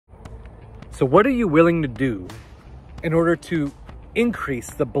So what are you willing to do in order to increase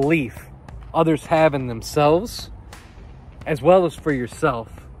the belief others have in themselves, as well as for yourself,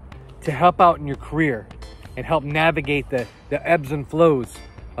 to help out in your career and help navigate the ebbs and flows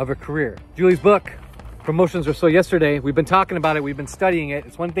of a career? Julie's book, Promotions Or So Yesterday, we've been talking about it, we've been studying it.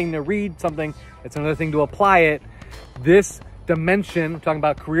 It's one thing to read something, it's another thing to apply it. This dimension, talking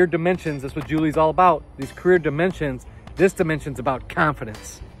about career dimensions, that's what Julie's all about. These career dimensions, this dimension's about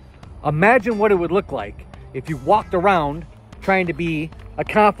confidence. Imagine what it would look like if you walked around trying to be a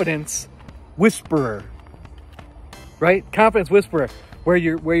confidence whisperer, right? Confidence whisperer, where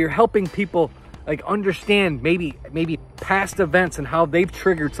you're helping people like understand maybe past events and how they've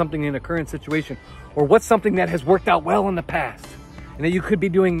triggered something in a current situation, or what's something that has worked out well in the past and that you could be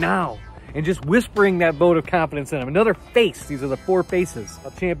doing now, and just whispering that vote of confidence in them. Another face, these are the 4 faces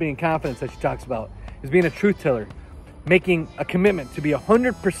of championing confidence that she talks about, is being a truth teller, making a commitment to be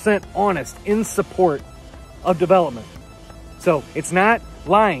 100% honest in support of development. So it's not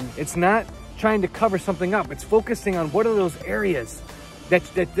lying, it's not trying to cover something up, it's focusing on what are those areas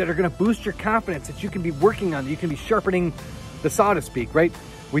that are gonna boost your confidence, that you can be working on, that you can be sharpening the saw, to speak, right?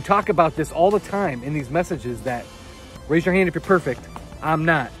 We talk about this all the time in these messages, that raise your hand if you're perfect, I'm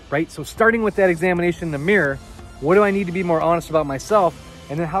not, right? So starting with that examination in the mirror, what do I need to be more honest about myself?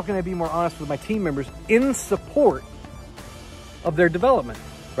 And then how can I be more honest with my team members in support of their development,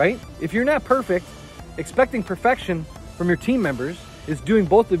 right? If you're not perfect, expecting perfection from your team members is doing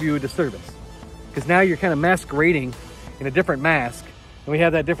both of you a disservice, because now you're kind of masquerading in a different mask, and we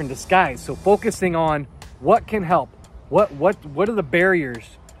have that different disguise. So focusing on what can help, what are the barriers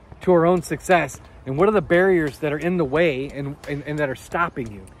to our own success, and what are the barriers that are in the way and that are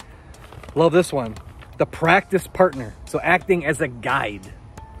stopping you. Love this one, the practice partner. So acting as a guide,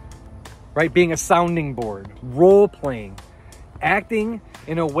 right? Being a sounding board, role playing, acting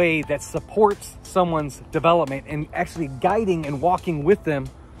in a way that supports someone's development and actually guiding and walking with them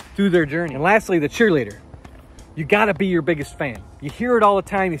through their journey. And lastly, the cheerleader. You gotta be your biggest fan. You hear it all the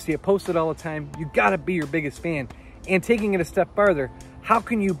time, you see it posted all the time. You gotta be your biggest fan. And taking it a step farther, how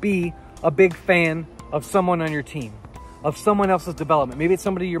can you be a big fan of someone on your team, of someone else's development? Maybe it's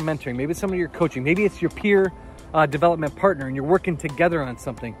somebody you're mentoring, maybe it's somebody you're coaching, maybe it's your peer development partner and you're working together on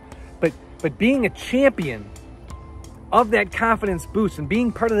something. But being a champion of that confidence boost and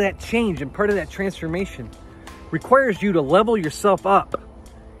being part of that change and part of that transformation requires you to level yourself up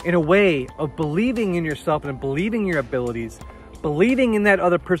in a way of believing in yourself and believing your abilities, believing in that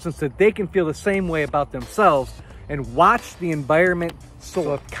other person so that they can feel the same way about themselves, and watch the environment soar.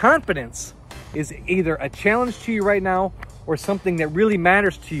 So if confidence is either a challenge to you right now or something that really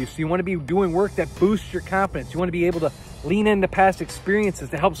matters to you, so you want to be doing work that boosts your confidence, you want to be able to lean into past experiences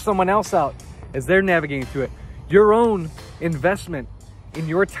to help someone else out as they're navigating through it, your own investment in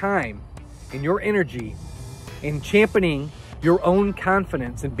your time, in your energy, in championing your own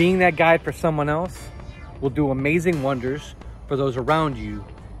confidence and being that guide for someone else will do amazing wonders for those around you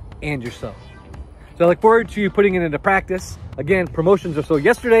and yourself. So I look forward to you putting it into practice. Again, Promotions Or So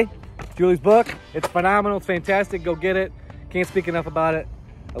Yesterday, Julie's book. It's phenomenal, it's fantastic, go get it. Can't speak enough about it.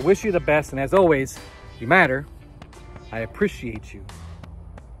 I wish you the best, and as always, you matter. I appreciate you.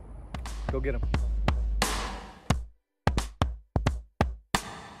 Go get them.